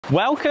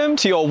Welcome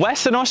to your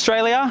Western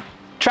Australia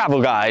travel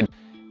guide.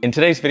 In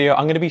today's video,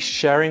 I'm going to be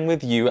sharing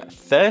with you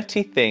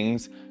 30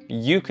 things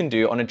you can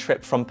do on a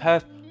trip from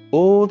Perth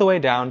all the way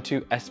down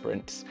to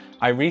Esperance.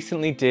 I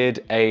recently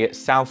did a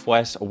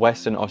Southwest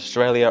Western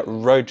Australia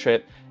road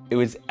trip. It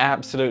was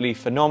absolutely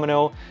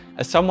phenomenal.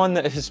 As someone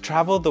that has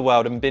traveled the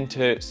world and been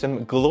to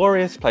some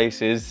glorious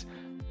places,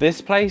 this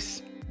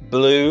place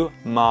blew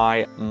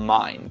my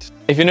mind.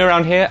 If you're new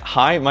around here,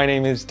 hi, my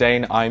name is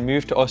Dane. I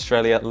moved to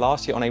Australia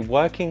last year on a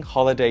working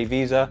holiday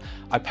visa.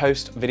 I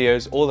post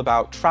videos all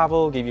about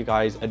travel, give you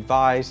guys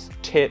advice,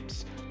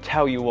 tips,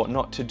 tell you what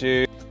not to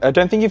do. I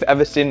don't think you've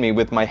ever seen me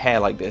with my hair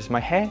like this. My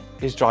hair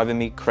is driving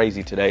me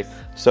crazy today.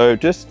 So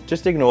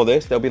just ignore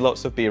this. There'll be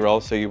lots of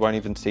B-roll, so you won't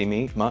even see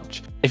me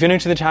much. If you're new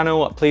to the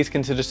channel, please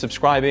consider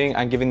subscribing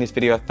and giving this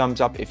video a thumbs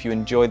up if you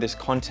enjoy this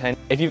content.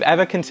 If you've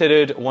ever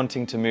considered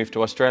wanting to move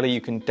to Australia, you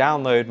can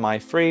download my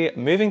free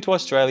Moving to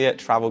Australia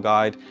travel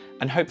guide,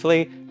 and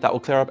hopefully that will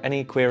clear up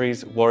any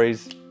queries,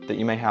 worries that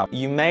you may have.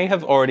 You may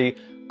have already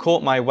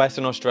caught my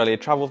Western Australia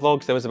travel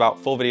vlogs. There was about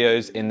 4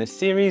 videos in this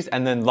series,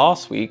 and then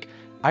last week,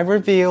 I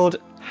revealed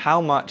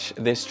how much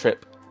this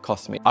trip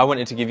cost me. I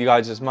wanted to give you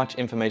guys as much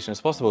information as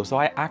possible, so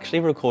I actually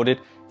recorded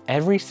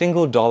every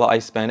single dollar I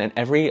spent and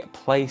every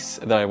place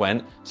that I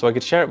went so I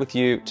could share it with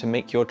you to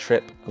make your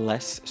trip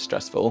less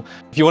stressful.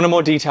 If you want a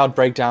more detailed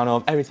breakdown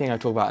of everything I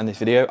talk about in this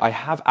video, I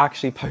have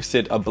actually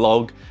posted a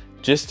blog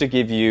just to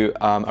give you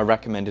a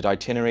recommended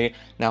itinerary.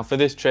 Now for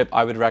this trip,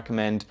 I would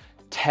recommend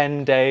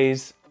 10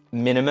 days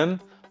minimum,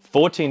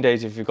 14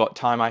 days if you've got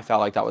time. I felt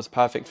like that was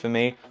perfect for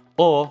me.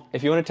 Or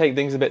if you want to take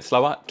things a bit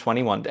slower,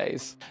 21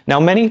 days. Now,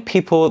 many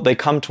people, they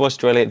come to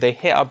Australia, they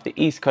hit up the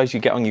East Coast, you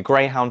get on your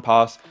Greyhound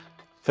pass,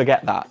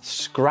 forget that,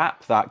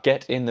 scrap that,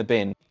 get in the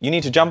bin. You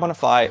need to jump on a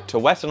flight to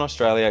Western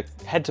Australia,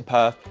 head to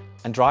Perth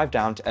and drive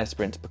down to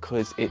Esperance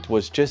because it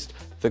was just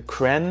the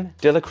creme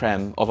de la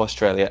creme of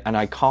Australia and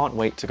I can't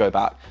wait to go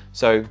back.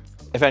 So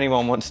if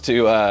anyone wants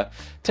to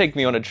take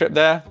me on a trip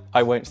there,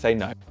 I won't say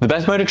no. The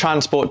best mode of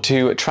transport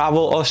to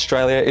travel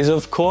Australia is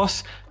of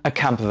course a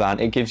camper van.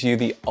 It gives you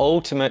the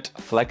ultimate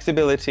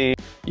flexibility.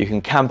 You can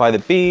camp by the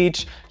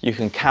beach, you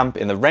can camp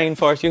in the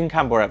rainforest, you can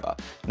camp wherever.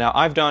 Now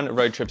I've done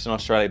road trips in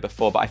Australia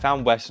before, but I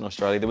found Western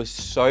Australia, there was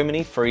so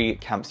many free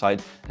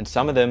campsites and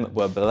some of them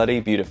were bloody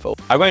beautiful.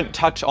 I won't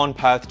touch on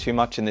Perth too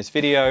much in this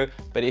video,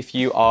 but if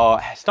you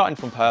are starting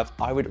from Perth,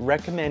 I would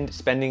recommend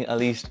spending at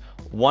least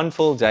one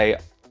full day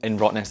in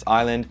Rottnest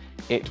Island.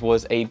 It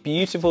was a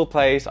beautiful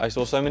place. I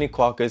saw so many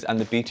quokkas and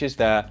the beaches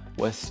there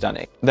were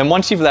stunning. Then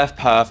once you've left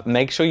Perth,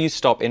 make sure you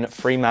stop in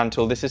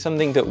Fremantle. This is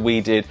something that we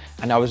did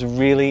and I was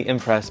really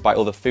impressed by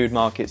all the food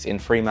markets in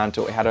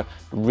Fremantle. It had a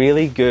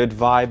really good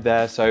vibe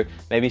there, so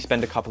maybe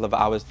spend a couple of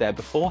hours there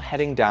before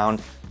heading down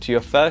to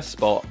your first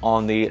spot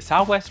on the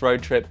Southwest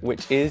road trip,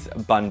 which is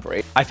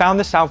Bunbury. I found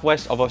the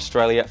Southwest of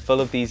Australia full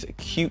of these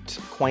cute,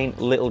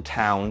 quaint little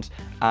towns,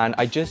 and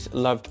I just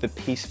loved the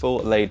peaceful,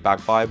 laid-back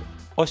vibe.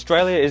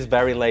 Australia is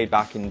very laid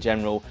back in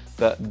general,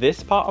 but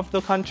this part of the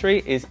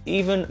country is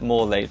even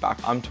more laid back.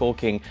 I'm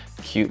talking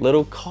cute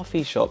little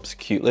coffee shops,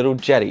 cute little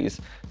jetties.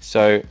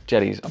 So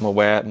jetties, I'm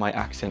aware my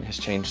accent has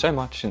changed so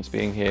much since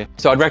being here.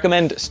 So I'd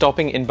recommend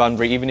stopping in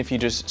Bunbury, even if you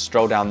just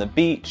stroll down the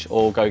beach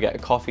or go get a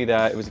coffee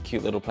there. It was a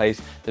cute little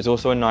place. There's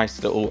also a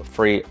nice little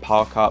free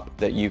park up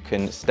that you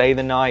can stay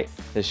the night.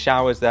 There's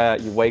showers there,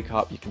 you wake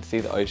up, you can see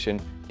the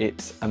ocean.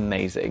 It's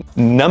amazing.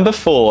 Number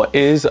 4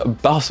 is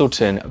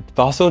Busselton.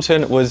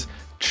 Busselton was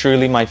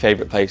truly my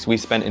favorite place. We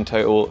spent in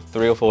total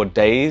 3 or 4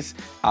 days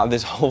out of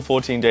this whole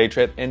 14-day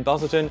trip in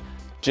Busselton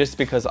just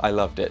because I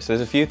loved it. So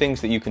there's a few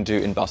things that you can do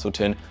in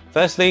Busselton.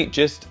 Firstly,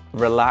 just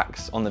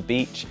relax on the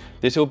beach.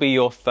 This will be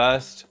your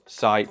first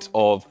sight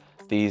of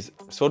these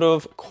sort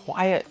of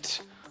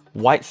quiet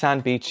white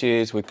sand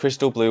beaches with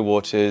crystal blue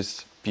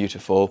waters.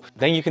 Beautiful.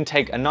 Then you can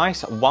take a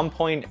nice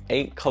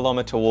 1.8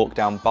 kilometer walk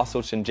down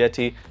Busselton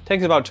Jetty.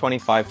 Takes about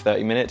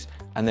 25-30 minutes.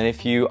 And then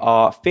if you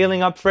are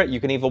feeling up for it, you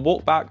can either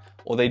walk back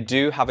or they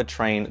do have a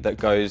train that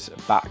goes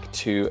back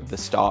to the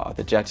start of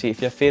the jetty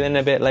if you're feeling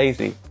a bit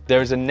lazy.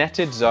 There is a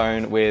netted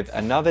zone with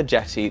another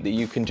jetty that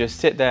you can just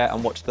sit there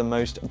and watch the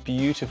most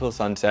beautiful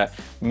sunset.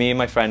 Me and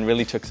my friend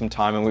really took some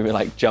time and we were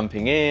like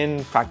jumping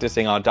in,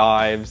 practicing our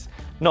dives.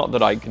 Not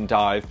that I can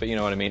dive, but you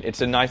know what I mean.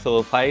 It's a nice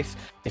little place.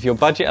 If your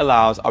budget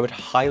allows, I would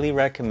highly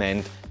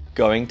recommend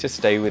going to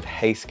stay with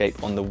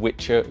Hayscape on the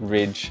Witcher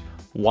Ridge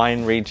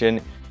wine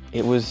region.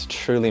 It was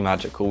truly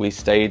magical. We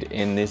stayed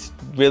in this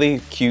really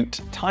cute,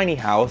 tiny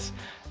house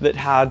that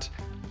had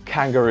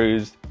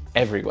kangaroos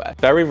everywhere.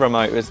 Very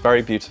remote, it was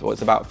very beautiful.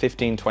 It's about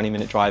 15-20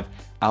 minute drive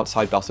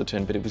outside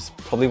Busselton, but it was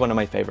probably one of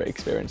my favorite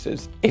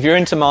experiences. If you're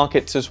into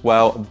markets as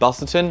well,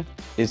 Busselton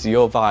is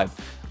your vibe.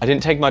 I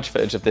didn't take much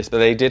footage of this, but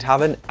they did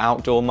have an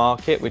outdoor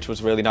market, which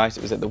was really nice.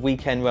 It was at the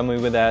weekend when we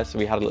were there, so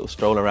we had a little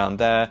stroll around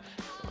there.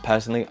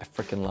 Personally, I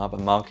freaking love a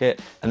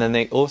market. And then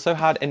they also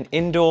had an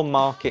indoor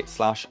market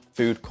slash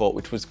food court,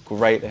 which was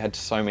great. They had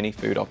so many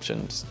food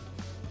options.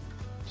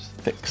 Just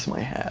fix my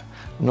hair.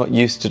 not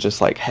used to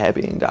just like hair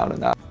being down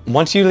and that.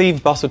 Once you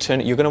leave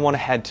Bustleton, you're gonna wanna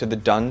head to the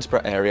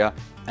Dunsborough area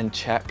and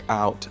check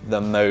out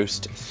the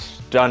most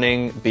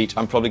stunning beach.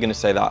 I'm probably gonna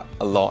say that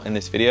a lot in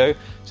this video.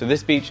 So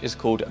this beach is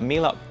called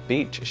Meelup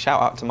Beach.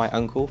 Shout out to my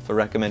uncle for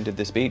recommending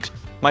this beach.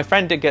 My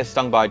friend did get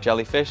stung by a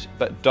jellyfish,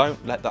 but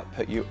don't let that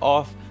put you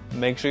off.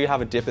 Make sure you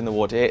have a dip in the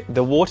water.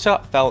 The water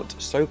felt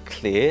so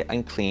clear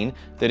and clean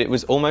that it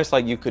was almost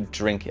like you could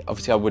drink it.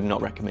 Obviously, I would not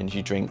recommend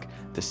you drink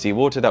the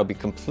seawater. That would be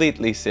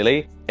completely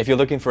silly. If you're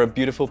looking for a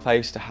beautiful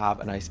place to have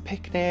a nice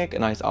picnic, a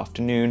nice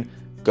afternoon,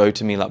 go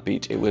to Meelup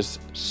Beach. It was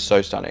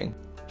so stunning.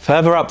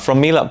 Further up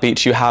from Meelup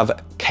Beach, you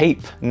have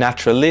Cape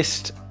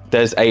Naturalist.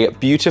 There's a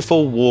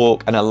beautiful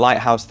walk and a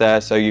lighthouse there,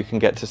 so you can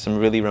get to some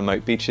really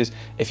remote beaches.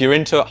 If you're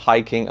into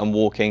hiking and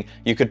walking,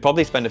 you could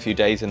probably spend a few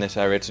days in this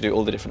area to do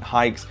all the different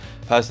hikes.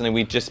 Personally,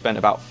 we just spent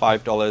about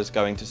 $5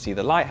 going to see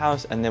the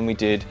lighthouse, and then we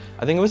did,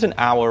 I think it was an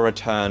hour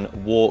return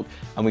walk,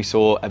 and we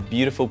saw a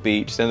beautiful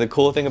beach. So the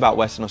cool thing about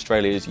Western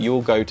Australia is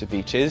you'll go to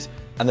beaches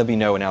and there'll be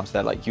no one else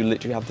there. Like, you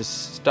literally have this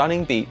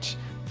stunning beach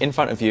in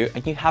front of you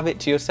and you have it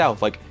to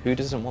yourself. Like, who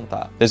doesn't want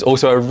that? There's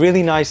also a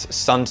really nice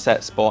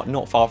sunset spot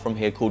not far from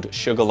here called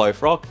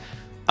Sugarloaf Rock.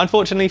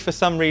 Unfortunately, for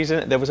some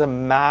reason, there was a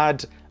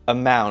mad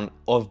amount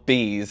of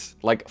bees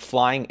like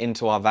flying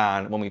into our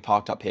van when we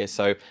parked up here,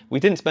 so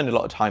we didn't spend a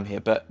lot of time here,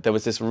 but there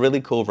was this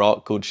really cool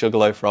rock called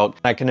Sugarloaf Rock.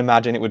 I can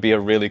imagine it would be a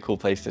really cool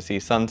place to see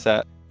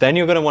sunset. Then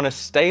you're going to want to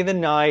stay the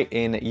night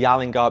in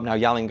Yallingup. Now,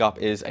 Yallingup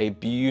is a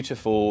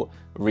beautiful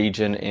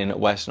region in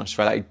Western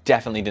Australia. I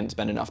definitely didn't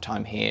spend enough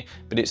time here,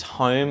 but it's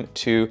home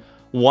to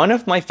one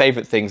of my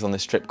favorite things on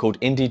this trip called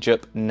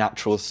Indijup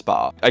Natural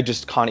Spa. I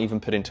just can't even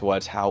put into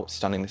words how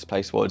stunning this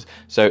place was.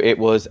 So it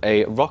was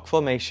a rock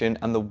formation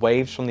and the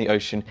waves from the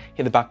ocean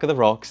hit the back of the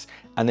rocks,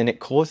 and then it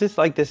causes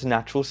like this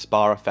natural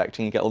spa effect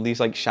and you get all these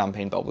like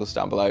champagne bubbles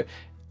down below.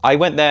 I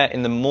went there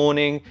in the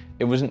morning.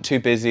 It wasn't too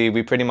busy.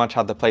 We pretty much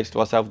had the place to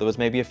ourselves. There was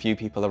maybe a few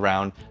people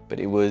around, but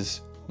it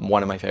was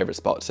one of my favorite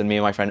spots. And me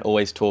and my friend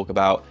always talk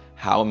about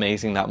how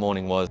amazing that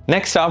morning was.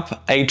 Next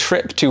up, a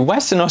trip to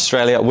Western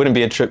Australia wouldn't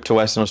be a trip to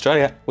Western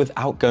Australia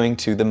without going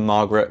to the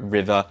Margaret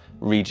River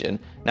region.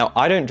 Now,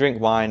 I don't drink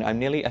wine. I'm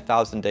nearly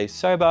 1,000 days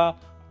sober,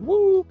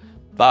 woo!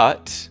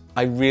 But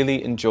I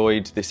really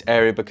enjoyed this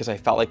area because I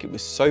felt like it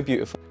was so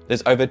beautiful.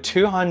 There's over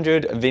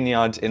 200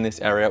 vineyards in this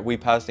area. We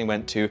personally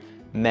went to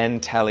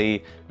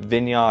Mentelli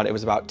Vineyard. It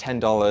was about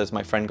 $10.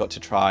 My friend got to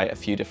try a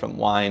few different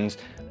wines,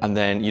 and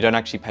then you don't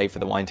actually pay for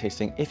the wine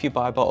tasting if you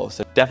buy a bottle.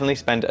 So definitely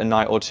spend a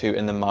night or two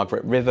in the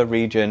Margaret River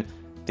region.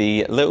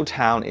 The little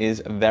town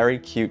is very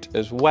cute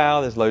as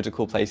well. There's loads of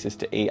cool places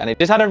to eat, and it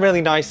just had a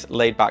really nice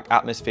laid back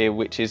atmosphere,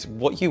 which is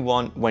what you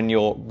want when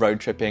you're road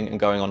tripping and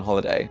going on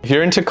holiday. If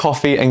you're into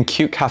coffee and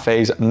cute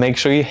cafes, make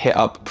sure you hit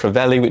up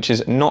Provelli, which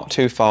is not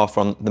too far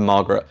from the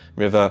Margaret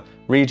River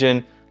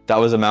region. That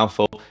was a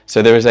mouthful.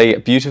 So there is a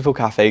beautiful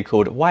cafe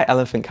called White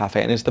Elephant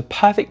Cafe, and it's the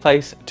perfect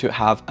place to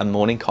have a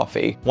morning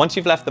coffee. Once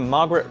you've left the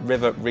Margaret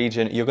River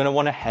region, you're going to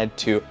want to head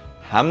to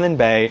Hamlin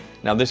Bay.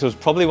 Now, this was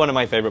probably one of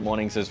my favorite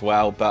mornings as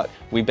well, but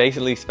we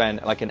basically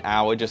spent like an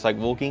hour just like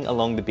walking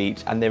along the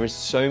beach, and there is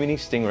so many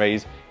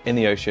stingrays in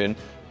the ocean.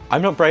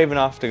 I'm not brave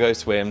enough to go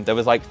swim. There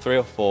was like 3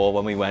 or 4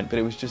 when we went, but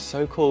it was just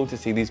so cool to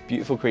see these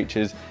beautiful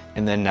creatures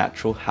in their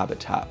natural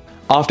habitat.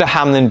 After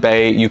Hamlin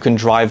Bay, you can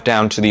drive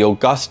down to the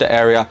Augusta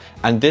area,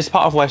 and this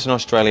part of Western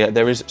Australia,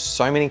 there is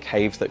so many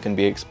caves that can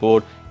be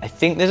explored. I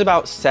think there's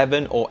about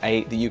 7 or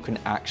 8 that you can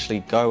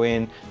actually go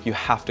in. You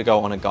have to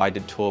go on a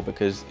guided tour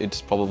because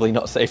it's probably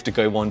not safe to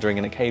go wandering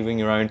in a cave on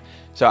your own.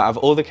 So out of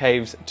all the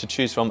caves to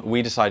choose from,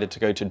 we decided to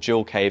go to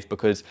Jewel Cave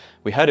because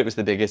we heard it was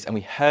the biggest and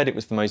we heard it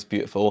was the most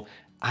beautiful,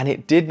 and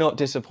it did not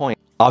disappoint.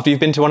 After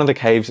you've been to one of the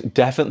caves,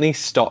 definitely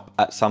stop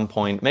at some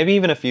point, maybe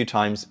even a few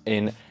times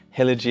in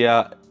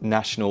Hilligia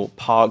National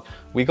Park.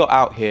 We got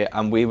out here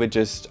and we were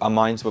just, our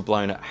minds were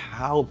blown at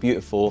how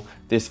beautiful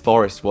this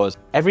forest was.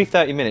 Every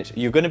 30 minutes,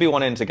 you're going to be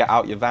wanting to get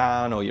out your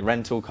van or your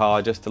rental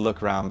car just to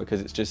look around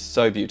because it's just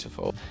so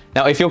beautiful.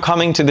 Now, if you're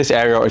coming to this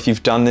area or if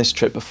you've done this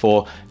trip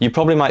before, you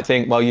probably might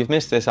think, well, you've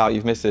missed this out,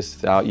 you've missed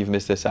this out, you've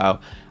missed this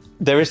out.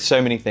 There is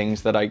so many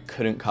things that I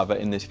couldn't cover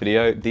in this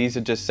video. These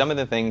are just some of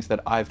the things that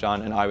I've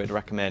done and I would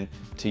recommend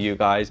to you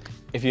guys.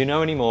 If you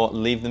know any more,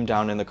 leave them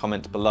down in the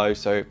comments below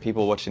so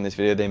people watching this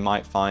video, they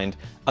might find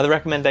other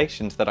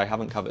recommendations that I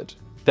haven't covered.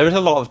 There is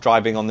a lot of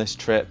driving on this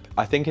trip.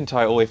 I think in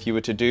total, if you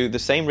were to do the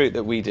same route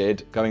that we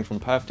did, going from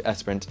Perth to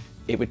Esperance,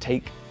 it would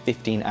take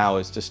 15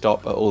 hours to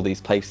stop at all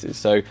these places.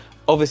 So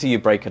obviously you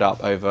break it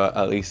up over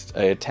at least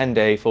a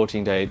 10-day,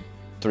 14-day,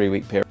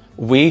 3-week period.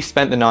 We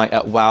spent the night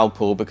at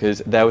Walpole because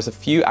there was a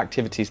few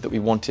activities that we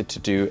wanted to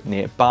do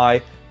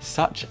nearby,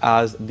 such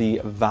as the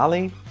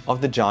Valley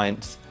of the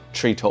Giants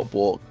treetop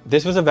walk.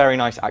 This was a very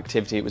nice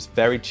activity. It was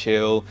very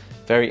chill,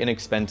 very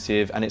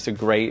inexpensive, and it's a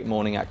great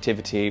morning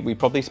activity. We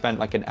probably spent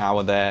like an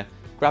hour there,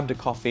 grabbed a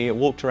coffee,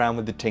 walked around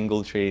with the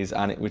tingle trees,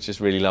 and it was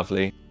just really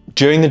lovely.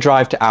 During the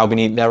drive to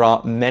Albany, there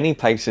are many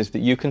places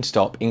that you can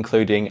stop,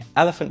 including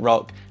Elephant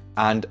Rock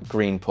and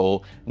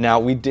Greenpool. Now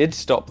we did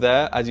stop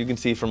there, as you can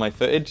see from my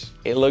footage.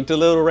 It looked a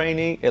little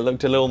rainy, it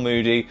looked a little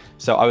moody,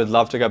 so I would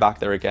love to go back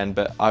there again,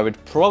 but I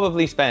would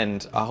probably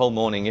spend a whole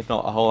morning, if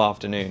not a whole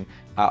afternoon,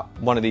 at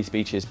one of these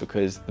beaches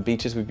because the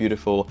beaches were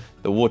beautiful,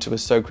 the water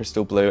was so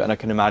crystal blue, and I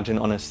can imagine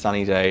on a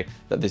sunny day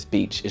that this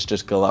beach is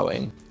just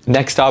glowing.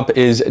 Next up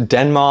is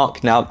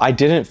Denmark. Now, I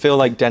didn't feel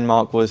like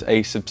Denmark was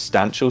a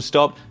substantial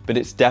stop, but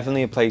it's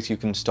definitely a place you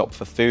can stop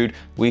for food.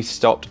 We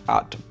stopped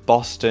at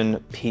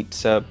Boston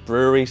Pizza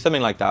Brewery,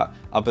 something like that.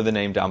 I'll put the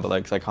name down below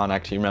because I can't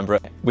actually remember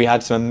it. We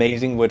had some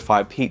amazing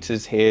wood-fired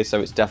pizzas here, so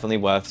it's definitely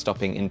worth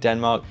stopping in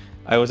Denmark.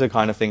 I also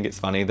kind of think it's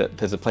funny that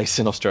there's a place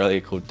in Australia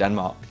called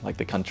Denmark, like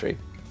the country.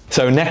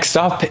 So next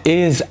up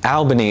is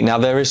Albany. Now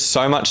there is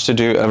so much to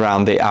do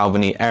around the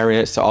Albany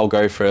area, so I'll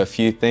go for a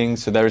few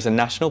things. So there is a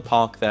national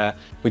park there,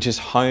 which is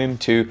home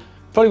to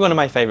probably one of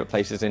my favorite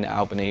places in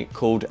Albany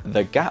called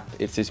The Gap.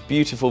 It's this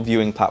beautiful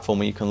viewing platform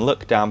where you can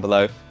look down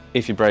below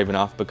if you're brave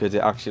enough, because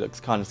it actually looks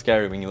kind of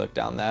scary when you look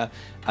down there.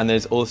 And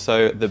there's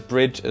also the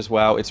bridge as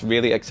well. It's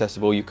really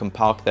accessible. You can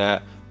park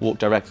there, walk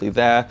directly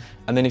there.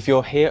 And then if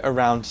you're here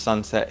around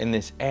sunset in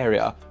this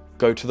area,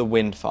 go to the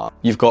wind farm.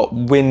 You've got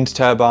wind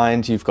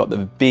turbines, you've got the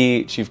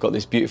beach, you've got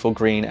this beautiful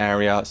green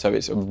area, so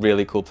it's a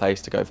really cool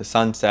place to go for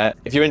sunset.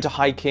 If you're into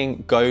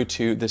hiking, go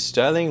to the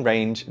Stirling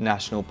Range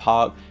National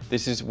Park.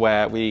 This is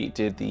where we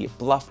did the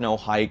Bluff Knoll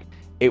hike.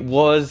 It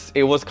was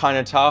kind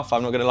of tough,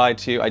 I'm not gonna lie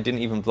to you. I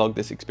didn't even vlog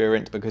this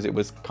experience because it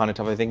was kind of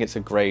tough. I think it's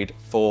a grade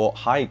 4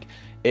 hike.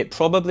 It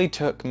probably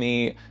took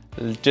me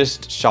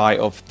just shy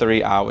of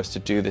 3 hours to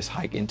do this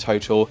hike in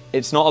total.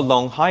 It's not a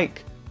long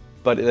hike,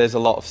 but there's a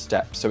lot of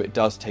steps, so it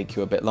does take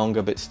you a bit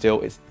longer, but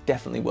still it's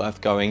definitely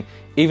worth going.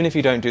 Even if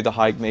you don't do the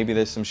hike, maybe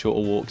there's some shorter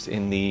walks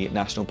in the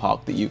national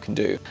park that you can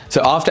do.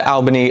 So after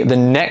Albany, the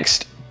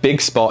next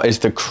big spot is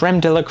the creme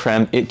de la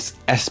creme, it's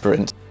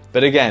Esperance.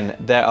 But again,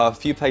 there are a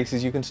few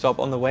places you can stop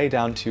on the way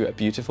down to a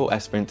beautiful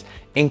Esperance,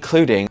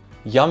 including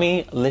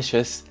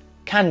Yummy-licious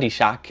Candy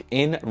Shack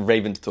in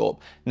Ravensthorpe.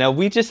 Now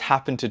we just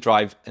happened to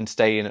drive and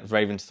stay in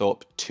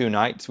Ravensthorpe 2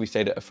 nights. We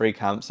stayed at a free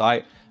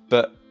campsite,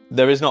 but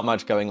there is not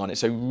much going on.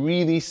 It's a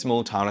really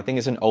small town. I think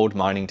it's an old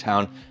mining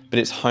town, but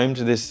it's home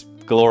to this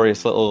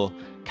glorious little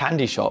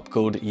candy shop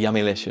called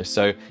Yummylicious.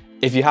 So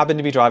if you happen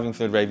to be driving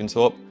through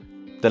Ravensthorpe,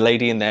 the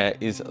lady in there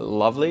is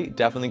lovely.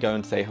 Definitely go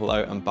and say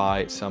hello and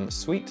buy some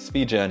sweets for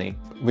your journey.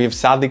 We have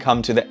sadly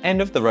come to the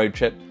end of the road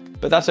trip,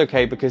 but that's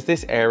okay because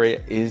this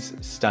area is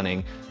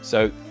stunning.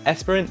 So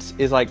Esperance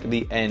is like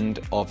the end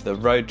of the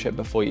road trip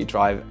before you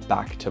drive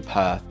back to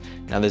Perth.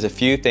 Now there's a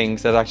few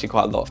things, there's actually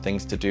quite a lot of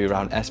things to do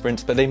around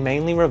Esperance, but they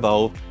mainly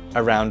revolve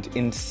around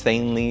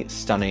insanely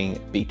stunning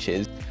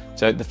beaches.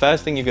 So the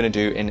first thing you're going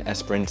to do in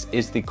Esperance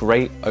is the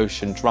Great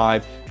Ocean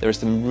Drive. There are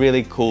some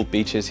really cool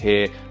beaches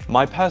here.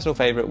 My personal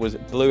favorite was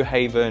Blue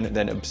Haven,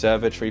 then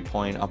Observatory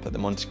Point up at the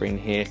Montscreen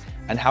here.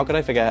 And how could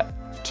I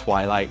forget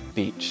Twilight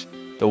Beach?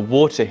 The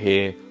water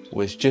here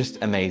was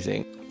just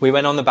amazing. We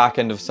went on the back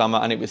end of summer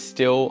and it was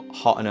still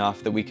hot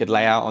enough that we could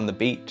lay out on the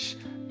beach,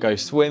 go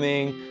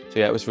swimming. So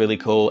yeah, it was really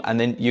cool. And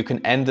then you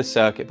can end the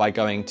circuit by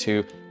going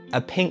to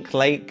a pink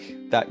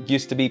lake that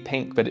used to be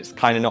pink, but it's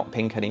kind of not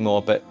pink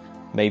anymore, but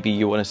maybe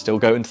you want to still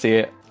go and see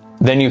it.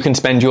 Then you can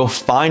spend your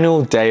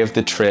final day of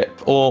the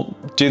trip, or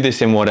do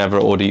this in whatever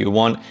order you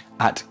want,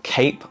 at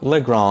Cape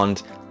Le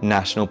Grand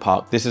National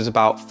Park. This is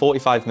about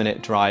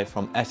 45-minute drive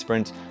from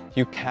Esperance.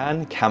 You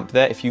can camp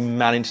there if you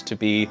manage to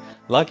be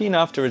lucky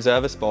enough to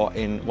reserve a spot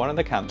in one of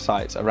the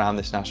campsites around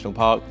this national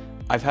park.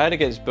 I've heard it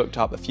gets booked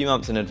up a few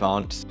months in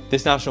advance.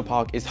 This national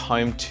park is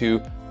home to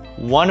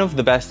one of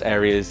the best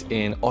areas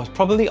in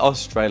probably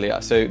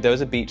Australia. So there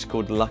was a beach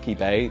called Lucky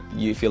Bay.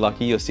 If you're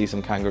lucky, you'll see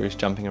some kangaroos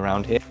jumping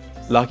around here.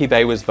 Lucky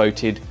Bay was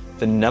voted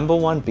the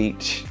 #1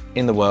 beach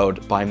in the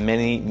world by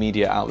many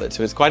media outlets.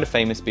 So it's quite a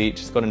famous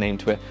beach, it's got a name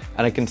to it,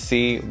 and I can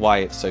see why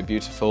it's so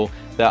beautiful.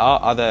 There are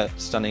other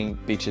stunning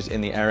beaches in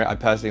the area. I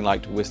personally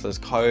liked Whistler's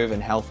Cove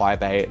and Hellfire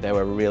Bay. They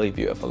were really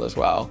beautiful as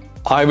well.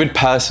 I would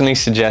personally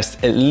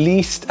suggest at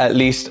least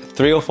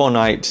 3 or 4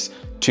 nights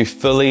to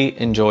fully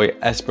enjoy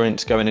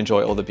Esperance, go and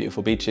enjoy all the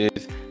beautiful beaches,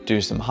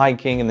 do some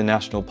hiking in the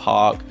national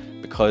park,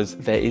 because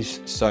there is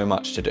so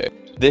much to do.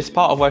 This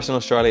part of Western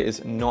Australia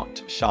is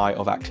not shy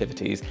of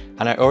activities,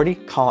 and I already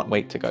can't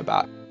wait to go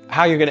back.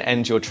 How you're going to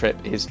end your trip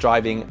is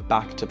driving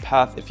back to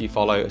Perth if you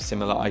follow a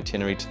similar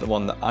itinerary to the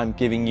one that I'm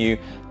giving you.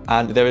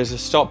 And there is a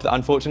stop that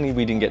unfortunately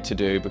we didn't get to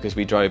do because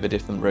we drove a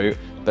different route,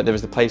 but there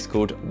is a place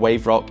called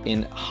Wave Rock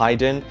in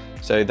Hyden.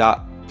 So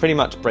that pretty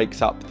much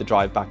breaks up the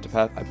drive back to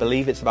Perth. I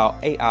believe it's about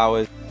 8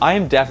 hours. I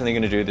am definitely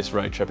going to do this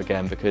road trip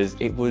again because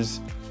it was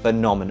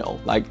phenomenal.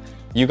 Like,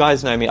 you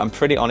guys know me, I'm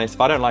pretty honest.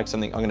 If I don't like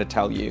something, I'm going to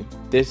tell you.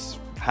 This,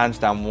 hands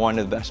down, one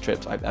of the best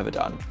trips I've ever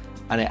done.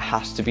 And it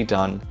has to be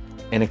done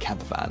in a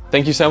camper van.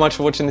 Thank you so much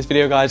for watching this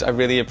video, guys. I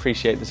really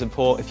appreciate the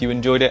support. If you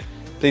enjoyed it,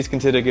 please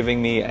consider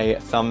giving me a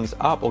thumbs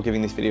up or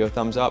giving this video a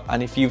thumbs up.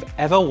 And if you've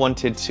ever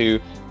wanted to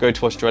go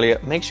to Australia,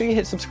 make sure you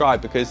hit subscribe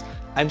because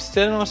I'm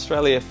still in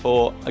Australia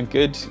for a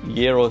good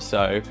year or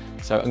so.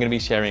 So I'm going to be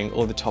sharing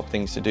all the top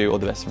things to do, all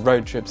the best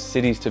road trips,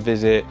 cities to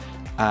visit,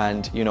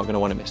 and you're not going to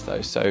want to miss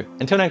those. So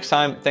until next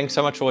time, thanks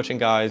so much for watching,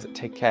 guys.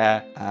 Take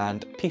care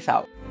and peace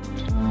out.